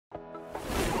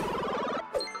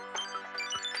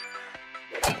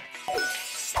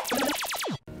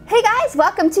Hey guys,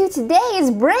 welcome to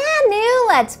today's brand new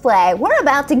Let's Play. We're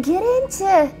about to get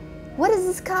into, what is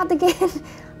this called again?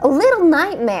 A Little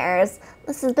Nightmares.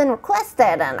 This has been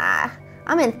requested and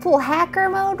I'm in full hacker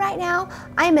mode right now.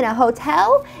 I'm in a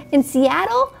hotel in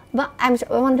Seattle, but I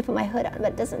wanted to put my hood on,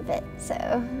 but it doesn't fit, so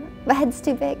my head's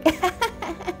too big.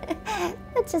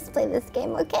 Let's just play this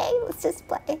game, okay? Let's just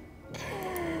play.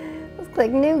 Let's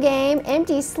click new game,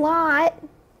 empty slot.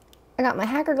 I got my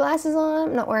hacker glasses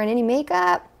on, I'm not wearing any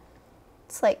makeup.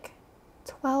 It's like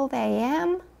 12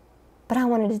 a.m., but I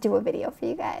wanted to do a video for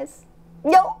you guys.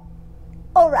 Yo!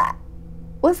 Alright.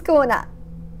 What's going on?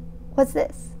 What's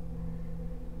this?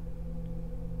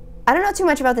 I don't know too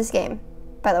much about this game,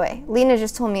 by the way. Lena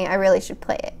just told me I really should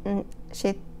play it, and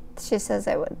she says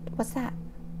I would. What's that?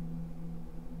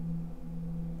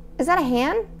 Is that a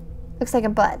hand? Looks like a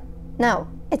butt. No,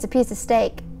 it's a piece of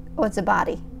steak. Oh, it's a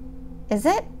body. Is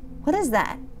it? What is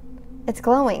that? It's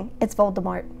glowing. It's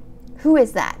Voldemort. Who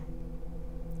is that?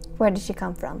 Where did she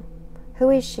come from? Who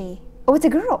is she? Oh, it's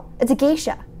a girl. It's a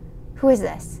geisha. Who is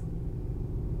this?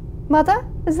 Mother,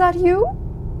 is that you?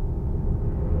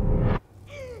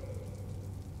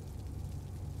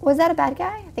 Was that a bad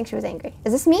guy? I think she was angry.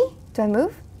 Is this me? Do I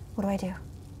move? What do I do?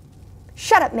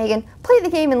 Shut up, Megan. Play the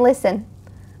game and listen.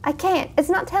 I can't. It's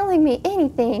not telling me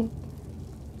anything.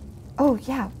 Oh,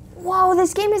 yeah. Whoa,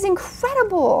 this game is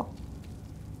incredible.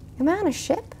 Am I on a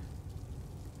ship?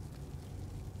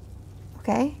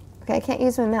 Okay, I can't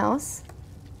use my mouse.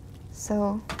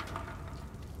 So,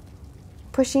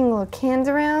 pushing little cans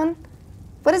around.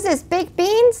 What is this, baked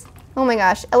beans? Oh my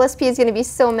gosh, LSP is gonna be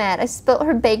so mad. I spilt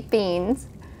her baked beans.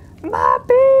 My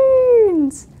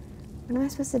beans! What am I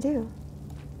supposed to do?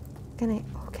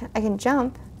 I can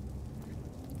jump.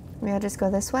 Maybe I'll just go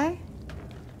this way.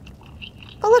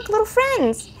 Oh look, little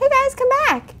friends. Hey guys, come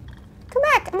back. Come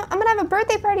back, I'm gonna have a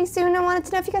birthday party soon. I wanted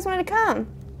to know if you guys wanted to come.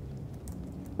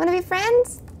 Wanna be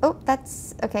friends? Oh,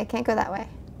 that's, okay, can't go that way.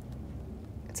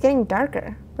 It's getting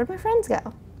darker. Where'd my friends go?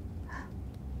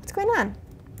 What's going on?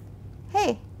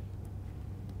 Hey.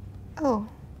 Oh,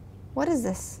 what is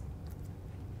this?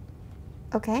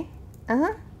 Okay,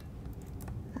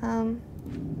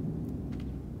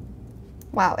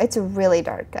 wow, it's really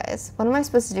dark, guys. What am I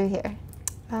supposed to do here?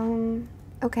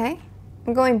 Okay.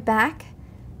 I'm going back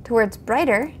to where it's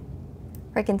brighter,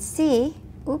 where I can see.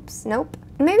 Oops, nope.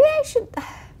 Maybe I should,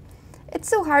 it's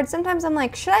so hard. Sometimes I'm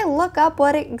like, should I look up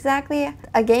what exactly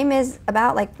a game is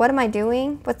about? Like, what am I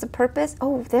doing? What's the purpose?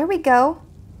 Oh, there we go.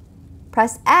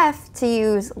 Press F to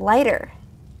use lighter.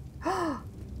 I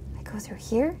go through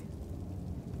here?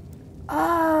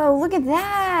 Oh, look at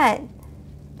that.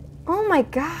 Oh my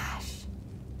gosh.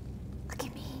 Look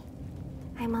at me.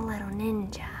 I'm a little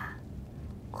ninja.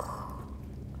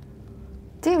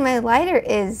 Dude, my lighter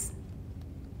is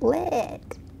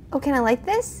lit. Oh, can I light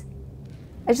this?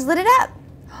 I just lit it up.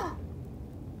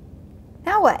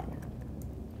 Now what?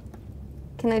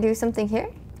 Can I do something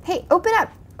here? Hey, open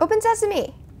up. Open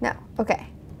sesame. No, okay.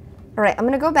 All right, I'm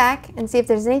gonna go back and see if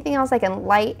there's anything else I can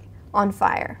light on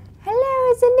fire.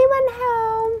 Hello, is anyone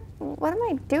home? What am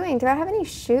I doing? Do I have any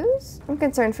shoes? I'm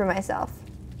concerned for myself.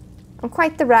 I'm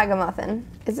quite the ragamuffin.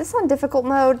 Is this on difficult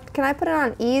mode? Can I put it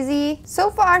on easy?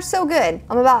 So far, so good.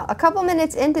 I'm about a couple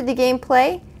minutes into the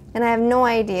gameplay and I have no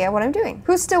idea what I'm doing.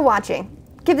 Who's still watching?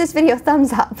 Give this video a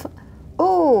thumbs up.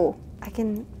 Oh, I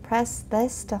can press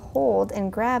this to hold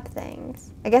and grab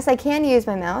things. I guess I can use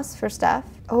my mouse for stuff.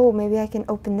 Oh, maybe I can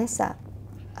open this up.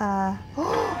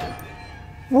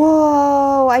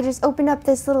 Whoa, I just opened up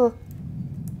this little,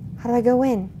 how do I go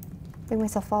in? Make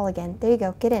myself fall again. There you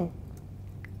go, get in.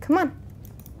 Come on.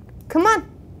 Come on.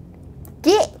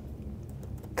 Get.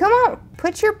 Come on.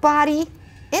 Put your body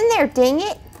in there, dang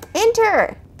it.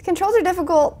 Enter. The controls are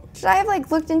difficult. Should I have like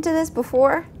looked into this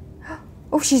before?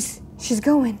 Oh, she's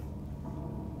going.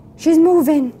 She's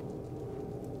moving.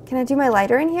 Can I do my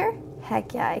lighter in here?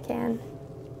 Heck yeah, I can.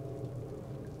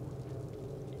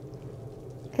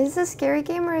 Is this a scary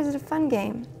game or is it a fun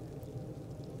game?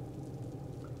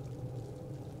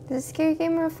 Is it a scary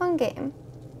game or a fun game?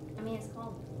 I mean, it's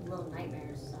called Little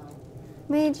Nightmares, so.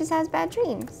 Maybe it just has bad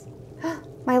dreams.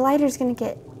 My lighter's gonna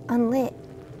get unlit.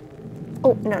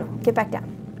 Oh, no, get back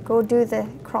down. Go do the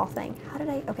crawl thing. How did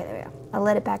I, okay, there we go. I'll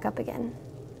let it back up again.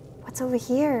 What's over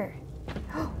here?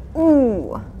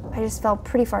 Ooh, I just fell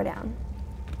pretty far down.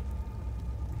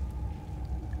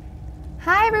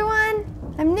 Hi,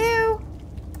 everyone. I'm new.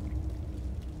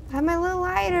 I have my little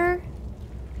lighter.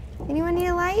 Anyone need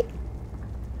a light?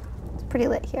 It's pretty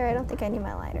lit here. I don't think I need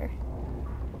my lighter.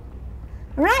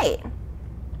 All right.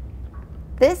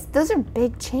 Those are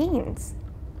big chains.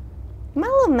 My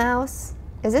little mouse.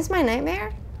 Is this my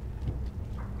nightmare?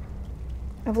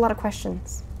 I have a lot of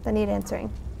questions that need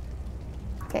answering.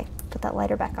 Okay, put that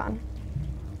lighter back on.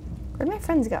 Where'd my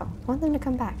friends go? I want them to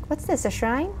come back. What's this, a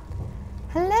shrine?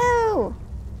 Hello!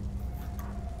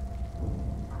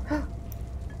 I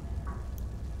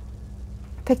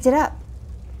picked it up.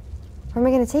 Where am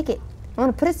I gonna take it? I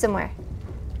wanna put it somewhere.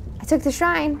 I took the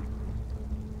shrine.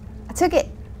 I took it.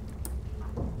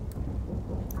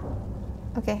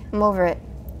 Okay, I'm over it.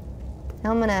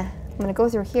 Now I'm gonna go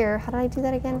through here. How did I do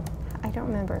that again? I don't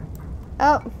remember.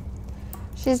 Oh,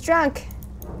 she's drunk.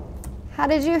 How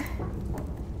did you?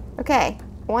 Okay,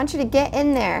 I want you to get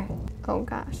in there. Oh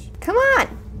gosh, come on.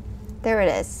 There it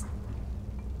is.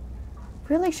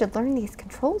 Really should learn these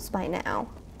controls by now.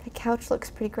 That couch looks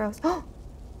pretty gross. Oh,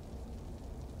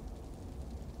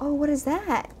 what is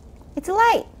that? It's a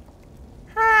light.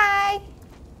 Hi.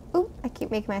 Oop, I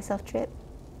keep making myself trip.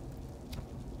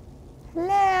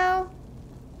 Hello.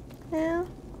 No.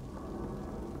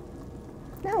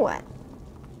 Now what?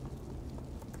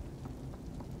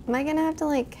 Am I gonna have to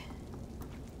like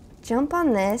jump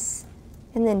on this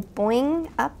and then boing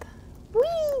up?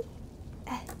 Whee!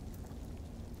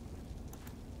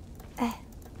 I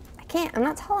can't, I'm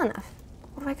not tall enough.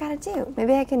 What do I gotta do?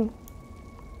 Maybe I can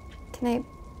I?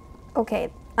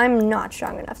 Okay, I'm not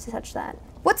strong enough to touch that.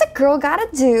 What's a girl gotta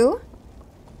do?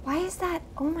 Why is that?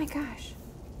 Oh my gosh.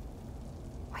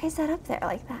 Why is that up there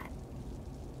like that?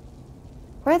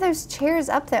 Why are those chairs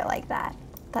up there like that?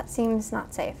 That seems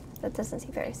not safe. That doesn't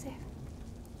seem very safe.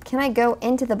 Can I go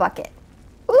into the bucket?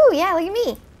 Ooh, yeah, look at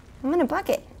me. I'm in a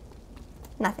bucket.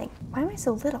 Nothing. Why am I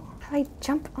so little? How do I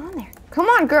jump on there? Come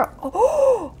on, girl.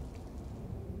 Oh!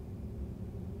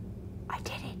 I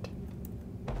did it.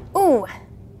 Ooh.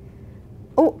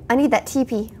 Oh, I need that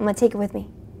teepee. I'm gonna take it with me.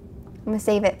 I'm gonna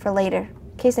save it for later,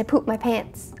 in case I poop my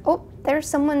pants. Oh, there's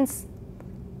someone's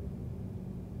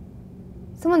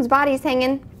body's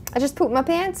hanging. I just pooped my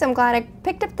pants. I'm glad I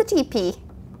picked up the teepee.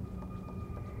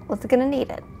 Was gonna need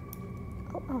it.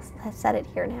 Oh, I'll set it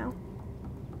here now.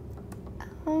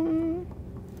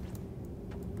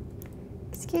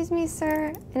 Excuse me,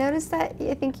 sir. I noticed that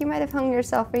I think you might have hung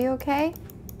yourself. Are you okay?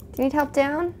 Do you need help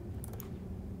down?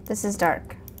 This is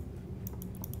dark.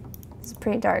 This is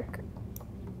pretty dark.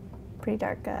 Pretty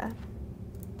dark.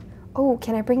 Oh,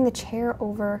 can I bring the chair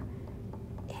over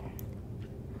in?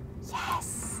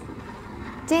 Yes.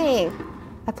 Dang.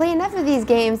 I play enough of these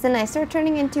games, and I start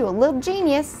turning into a little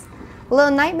genius. A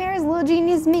little nightmare is a little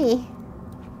genius me.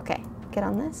 Okay, get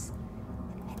on this.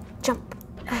 And jump.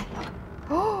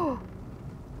 Oh!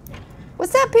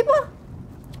 What's up, people?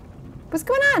 What's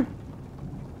going on?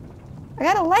 I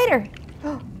got a lighter.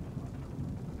 Oh.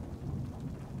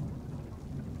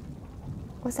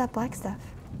 What's that black stuff?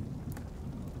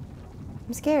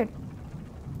 I'm scared.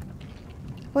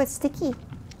 Oh, it's sticky.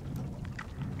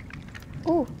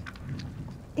 Ooh.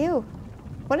 Ew.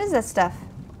 What is that stuff?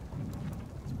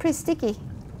 It's pretty sticky.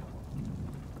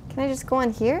 Can I just go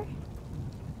in here?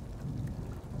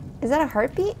 Is that a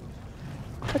heartbeat?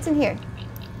 What's in here?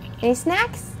 Any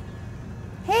snacks?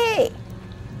 Hey!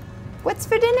 What's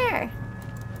for dinner?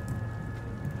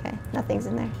 Okay, nothing's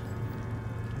in there.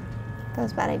 That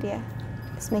was a bad idea.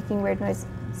 It's making weird noise.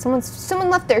 Someone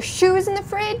left their shoes in the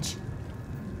fridge?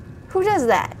 Who does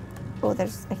that? Oh, I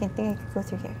think I could go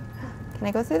through here. Can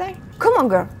I go through there? Come on,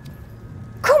 girl.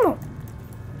 Come on.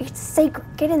 It's sacred.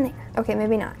 Get in there. Okay,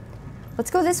 maybe not.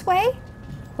 Let's go this way.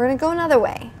 We're gonna go another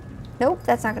way. Nope,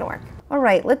 that's not gonna work. All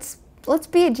right, let's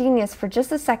be a genius for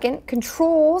just a second.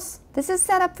 Controls. This is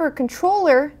set up for a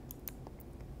controller.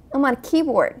 I'm on a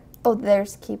keyboard. Oh,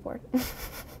 there's the keyboard.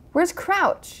 Where's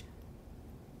crouch?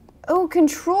 Oh,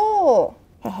 control.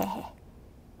 Hehehe.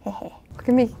 Hehe. Look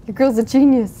at me. Your girl's a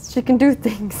genius. She can do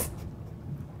things.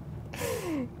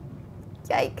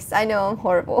 Yikes. I know I'm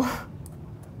horrible.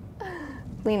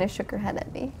 Lena shook her head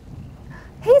at me.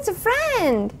 Hey, it's a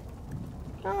friend.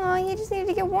 Oh, you just needed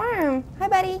to get warm. Hi,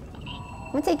 buddy.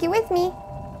 I'm gonna take you with me.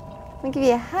 I'm gonna give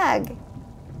you a hug.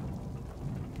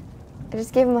 I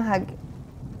just gave him a hug.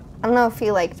 I don't know if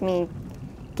he liked me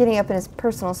getting up in his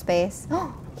personal space.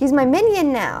 Oh, he's my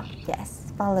minion now.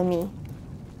 Yes, follow me.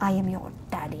 I am your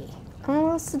daddy. I don't know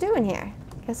what else to do in here.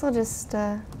 Guess I'll just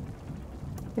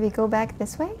maybe go back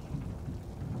this way.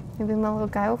 Maybe my little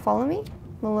guy will follow me.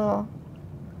 My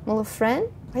little friend.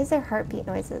 Why is there heartbeat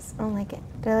noises? I don't like it.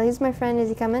 Did I lose my friend? Is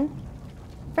he coming?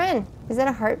 Friend, is that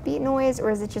a heartbeat noise or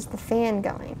is it just the fan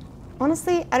going?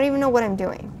 Honestly, I don't even know what I'm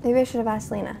doing. Maybe I should have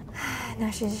asked Lena. Now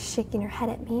she's just shaking her head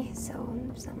at me, so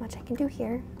there's not much I can do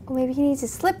here. Oh, maybe he needs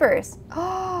his slippers.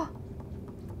 Oh,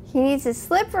 he needs his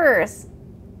slippers.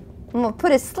 I'm gonna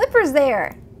put his slippers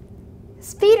there.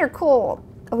 His feet are cold.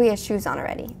 Oh, he has shoes on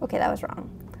already. Okay, that was wrong.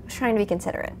 I was trying to be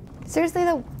considerate. Seriously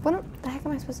though, what the heck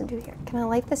am I supposed to do here? Can I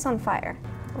light this on fire?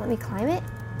 Let me climb it?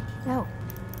 No.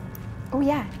 Oh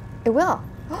yeah, it will.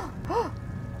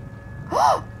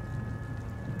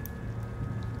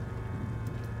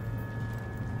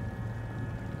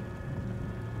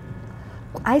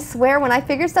 I swear when I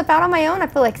figure stuff out on my own, I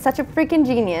feel like such a freaking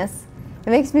genius.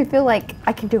 It makes me feel like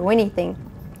I can do anything.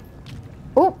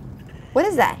 Oh, what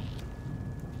is that?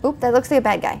 Oop, that looks like a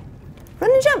bad guy.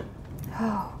 Run and jump.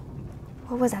 Oh,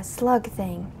 what was that slug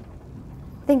thing?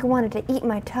 I think it wanted to eat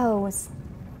my toes.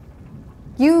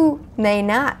 You may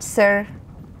not, sir.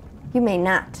 You may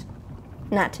not.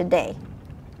 Not today.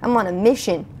 I'm on a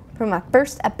mission for my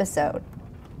first episode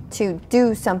to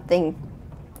do something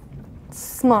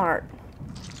smart.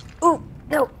 Oh,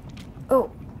 no.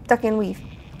 Oh, duck and weave.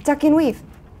 Duck and weave.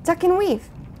 Duck and weave.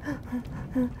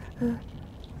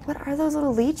 What are those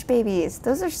little leech babies?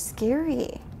 Those are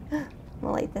scary. I'm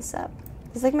gonna light this up.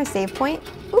 This is like my save point.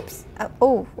 Oops.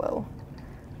 Oh, whoa.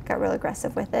 Got real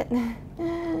aggressive with it.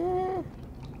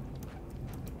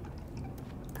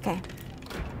 Okay.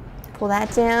 Pull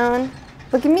that down.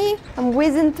 Look at me. I'm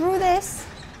whizzing through this.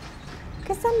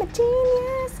 Because I'm a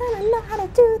genius and I know how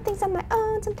to do things on my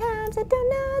own. Sometimes I don't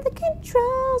know the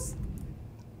controls.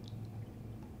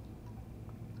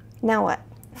 Now what?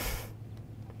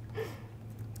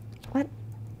 What?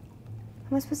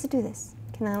 How am I supposed to do this?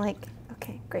 Can I like,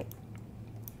 okay, great.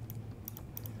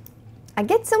 I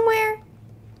get somewhere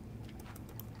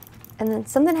and then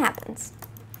something happens.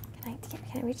 Can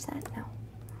I reach that? No.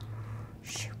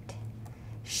 Shoot.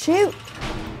 Shoot!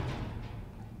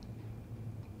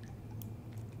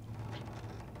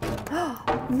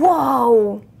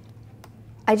 Whoa!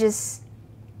 I just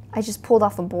pulled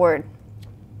off the board.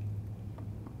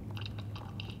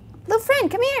 Little friend,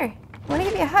 come here. I want to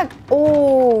give you a hug.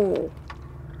 Oh.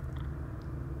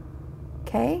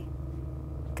 Okay.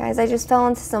 Guys, I just fell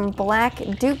into some black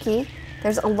dookie.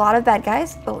 There's a lot of bad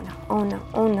guys. Oh no, oh no,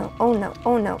 oh no, oh no,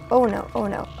 oh no, oh no, oh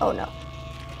no, oh no.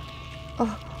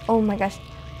 Oh my gosh.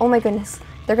 Oh my goodness.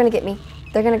 They're gonna get me.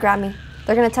 They're gonna grab me.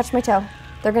 They're gonna touch my toe.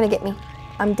 They're gonna get me.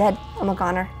 I'm dead. I'm a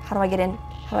goner. How do I get in?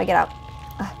 How do I get out?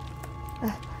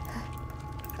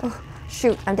 Oh,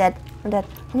 shoot. I'm dead. I'm dead.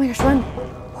 Oh my gosh, run.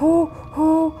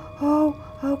 Oh,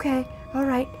 okay. All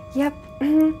right. Yep.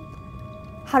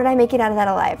 How did I make it out of that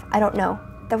alive? I don't know.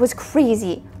 That was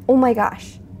crazy. Oh my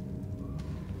gosh.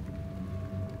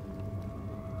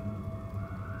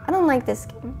 I don't like this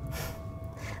game.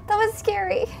 That was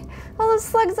scary. All those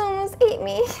slugs almost ate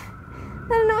me. I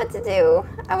don't know what to do.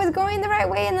 I was going the right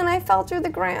way and then I fell through the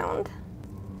ground.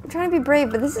 I'm trying to be brave,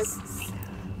 but this is...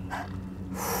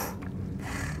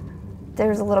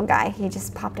 There's a little guy. He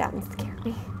just popped out and scared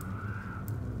me.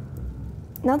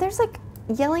 Now there's like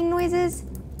yelling noises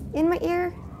in my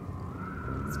ear.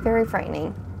 It's very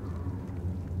frightening.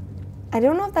 I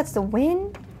don't know if that's the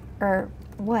wind or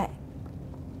what.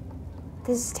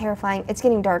 This is terrifying. It's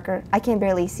getting darker. I can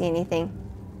barely see anything.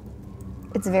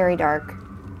 It's very dark.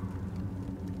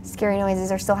 Scary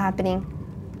noises are still happening.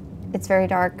 It's very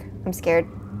dark. I'm scared.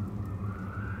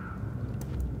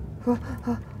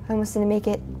 I almost didn't make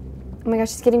it. Oh my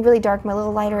gosh, it's getting really dark. My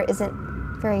little lighter isn't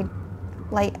very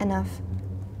light enough.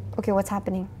 Okay, what's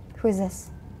happening? Who is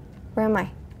this? Where am I?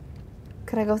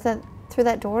 Could I go through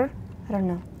that door? I don't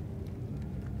know.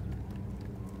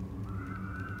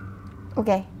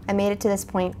 Okay, I made it to this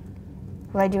point.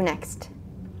 What do I do next?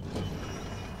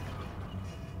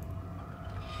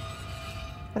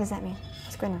 What does that mean?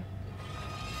 What's going on?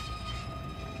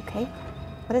 Okay,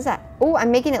 what is that? Oh,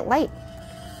 I'm making it light.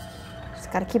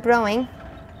 Just gotta keep rowing.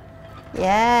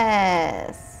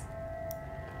 Yes.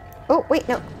 Oh, wait,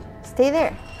 no. Stay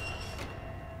there.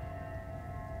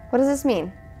 What does this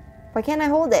mean? Why can't I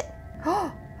hold it?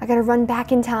 Oh, I gotta run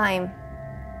back in time.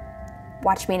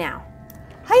 Watch me now.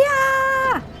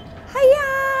 Hiya!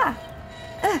 Hiya!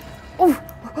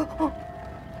 Oh.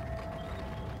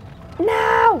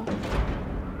 No!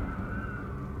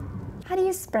 How do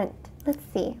you sprint? Let's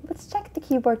see. Let's check the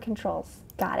keyboard controls.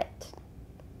 Got it.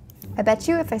 I bet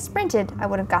you if I sprinted, I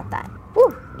would have got that.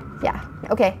 Woo! Yeah.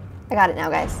 Okay. I got it now,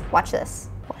 guys. Watch this.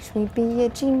 Watch me be a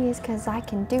genius, cause I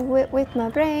can do it with my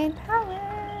brain powers.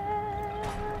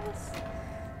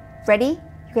 Ready?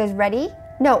 You guys ready?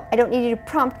 No, I don't need you to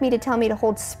prompt me to tell me to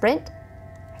hold sprint.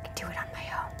 I can do it on my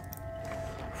own.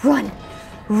 Run!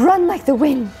 Run like the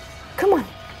wind! Come on!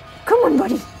 Come on,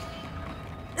 buddy!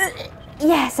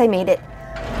 Yes, I made it.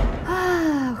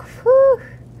 Ah, whew.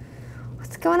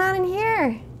 What's going on in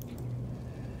here?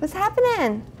 What's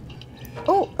happening?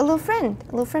 Oh, a little friend.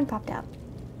 A little friend popped out.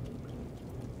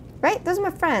 Right? Those are my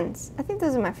friends. I think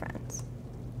those are my friends.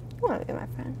 You want to be my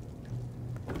friend.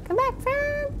 Come back,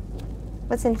 friend.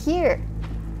 What's in here?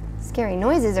 Scary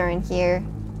noises are in here.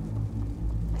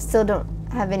 I still don't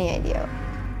have any idea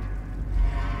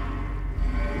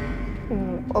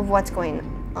of what's going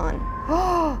on.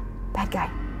 Oh, bad guy.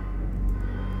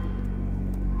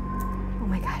 Oh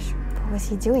my gosh, what was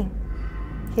he doing?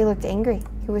 He looked angry.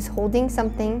 He was holding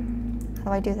something.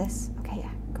 How do I do this? Okay,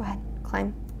 yeah, go ahead,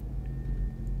 climb.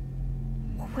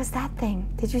 What was that thing?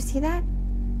 Did you see that?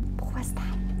 What was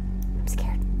that? I'm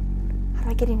scared. How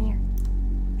do I get in here?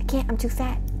 I can't, I'm too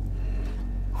fat.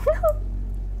 Oh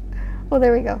no. Well,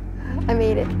 there we go. I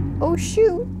made it. Oh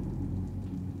shoot.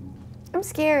 I'm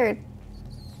scared.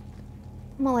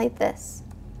 I'm gonna light this.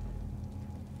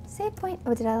 Save point.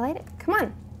 Oh, did I light it? Come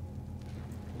on.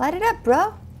 Light it up,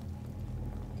 bro.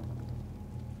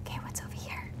 Okay, what's over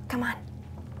here? Come on.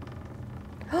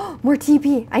 Oh, more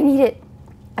TP. I need it.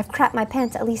 I've crapped my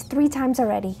pants at least 3 times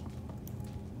already.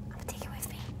 I'm gonna take it with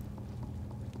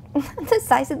me. The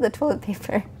size of the toilet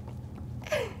paper.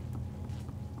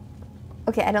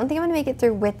 Okay, I don't think I'm gonna make it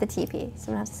through with the TP, so I'm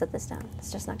gonna have to set this down.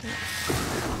 It's just not gonna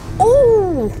work.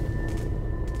 Oh!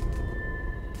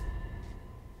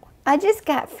 I just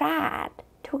got fried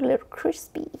to a little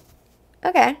crispy.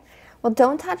 Okay, well,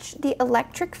 don't touch the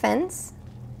electric fence.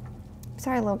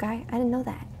 Sorry, little guy, I didn't know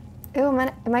that. Ew, am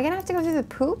I gonna have to go through the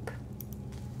poop?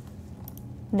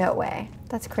 No way.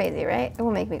 That's crazy, right? It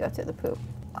will make me go through the poop.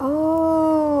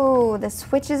 Oh, the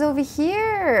switch is over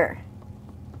here.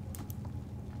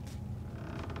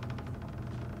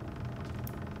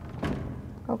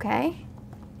 Okay.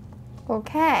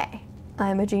 Okay.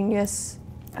 I'm a genius.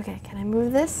 Okay, can I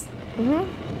move this? Mm-hmm.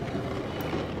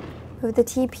 Move the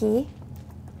TP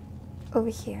over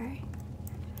here.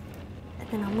 And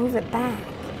then I'll move it back.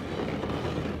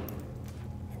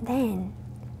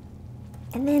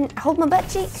 And then I hold my butt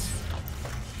cheeks.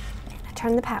 And I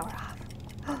turn the power off.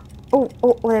 Oh,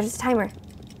 there's a timer.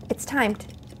 It's timed.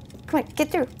 Come on,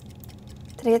 get through.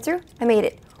 Did I get through? I made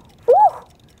it. Woo!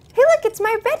 Hey, look, it's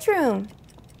my bedroom.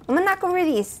 I'm gonna knock over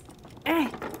these. I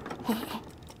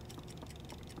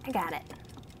got it.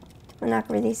 I'm gonna knock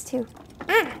over these too.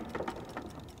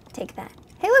 Take that.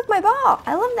 Hey, look, my ball.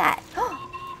 I love that.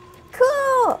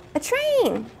 Cool, a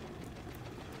train.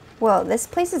 Whoa, this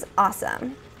place is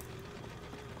awesome.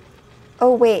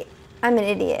 Oh wait, I'm an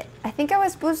idiot. I think I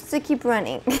was supposed to keep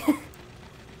running.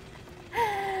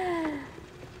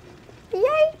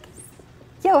 Yikes.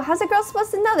 Yo, how's a girl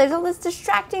supposed to know? There's all this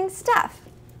distracting stuff.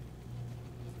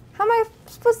 How am I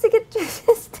supposed to get through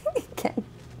this thing again?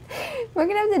 We're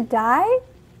gonna have to die?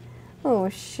 Oh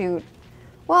shoot.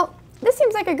 Well, this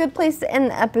seems like a good place to end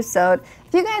the episode.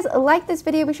 If you guys like this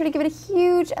video, be sure to give it a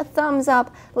huge thumbs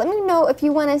up. Let me know if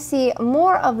you want to see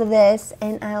more of this,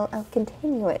 and I'll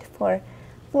continue it for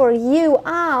you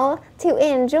all to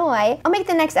enjoy. I'll make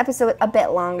the next episode a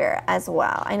bit longer as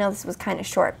well. I know this was kind of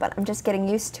short, but I'm just getting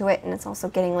used to it, and it's also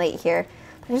getting late here.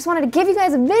 But I just wanted to give you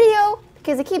guys a video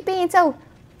because I keep being so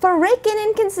freaking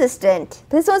inconsistent.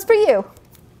 This one's for you.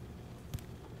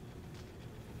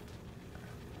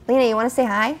 Lena, you want to say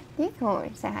hi? You can come over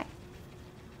and say hi.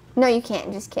 No, you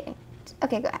can't. Just kidding.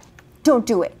 Okay, go ahead. Don't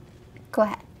do it. Go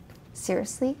ahead.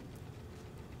 Seriously?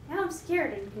 Now I'm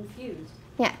scared and confused.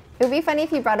 Yeah. It would be funny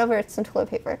if you brought over some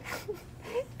toilet paper.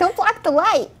 Don't block the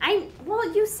light.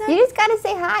 Well, you said... You just got to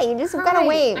say hi. You just got to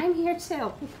wave. I'm here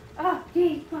too. Oh,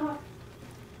 hey. Oh.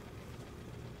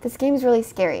 This game's really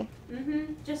scary.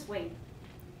 Mm-hmm. Just wait.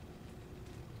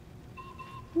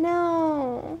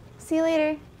 No. See you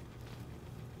later.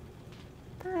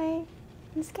 Bye.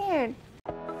 I'm scared.